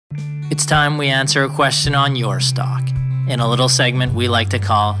It's time we answer a question on your stock in a little segment we like to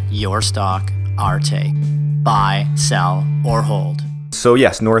call Your Stock, Our Take. Buy, sell, or hold. So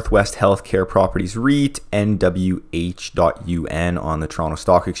yes, NorthWest Healthcare Properties REIT, NWH.UN on the Toronto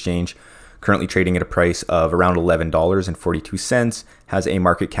Stock Exchange, currently trading at a price of around $11.42, has a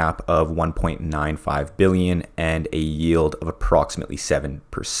market cap of $1.95 billion and a yield of approximately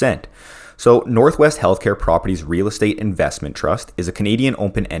 7%. So NorthWest Healthcare Properties Real Estate Investment Trust is a Canadian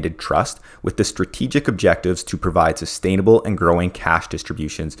open-ended trust with the strategic objectives to provide sustainable and growing cash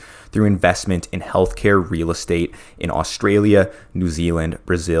distributions through investment in healthcare real estate in Australia, New Zealand,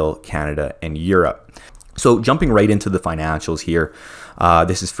 Brazil, Canada, and Europe. So jumping right into the financials here,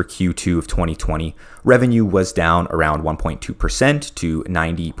 this is for Q2 of 2020. Revenue was down around 1.2% to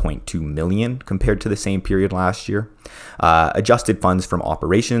 $90.2 million compared to the same period last year. Adjusted funds from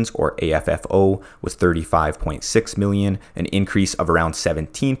operations, or AFFO, was $35.6 million, an increase of around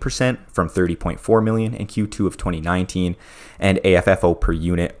 17% from $30.4 million in Q2 of 2019. And AFFO per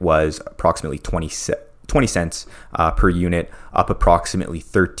unit was approximately 20 cents per unit, up approximately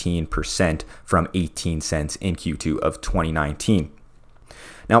 13% from 18 cents in Q2 of 2019.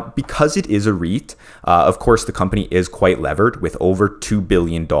 Now, because it is a REIT, of course, the company is quite levered with over $2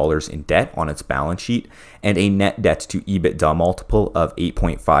 billion in debt on its balance sheet and a net debt to EBITDA multiple of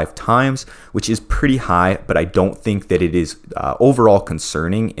 8.5 times, which is pretty high, but I don't think that it is overall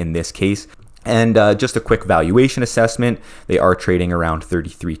concerning in this case. And just a quick valuation assessment, they are trading around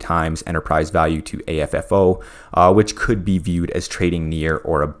 33 times enterprise value to AFFO, which could be viewed as trading near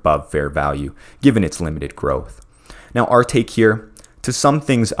or above fair value, given its limited growth. Now, our take here, to sum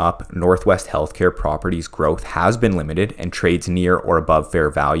things up, NorthWest Healthcare Properties growth has been limited and trades near or above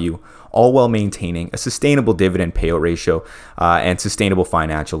fair value, all while maintaining a sustainable dividend payout ratio and sustainable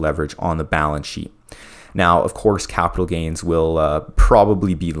financial leverage on the balance sheet. Now, of course, capital gains will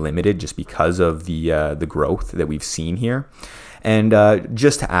probably be limited just because of the growth that we've seen here. And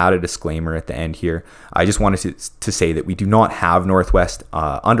just to add a disclaimer at the end here, I just wanted to say that we do not have NorthWest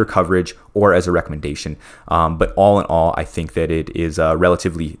under coverage or as a recommendation. But all in all, I think that it is a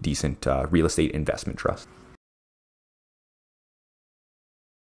relatively decent real estate investment trust.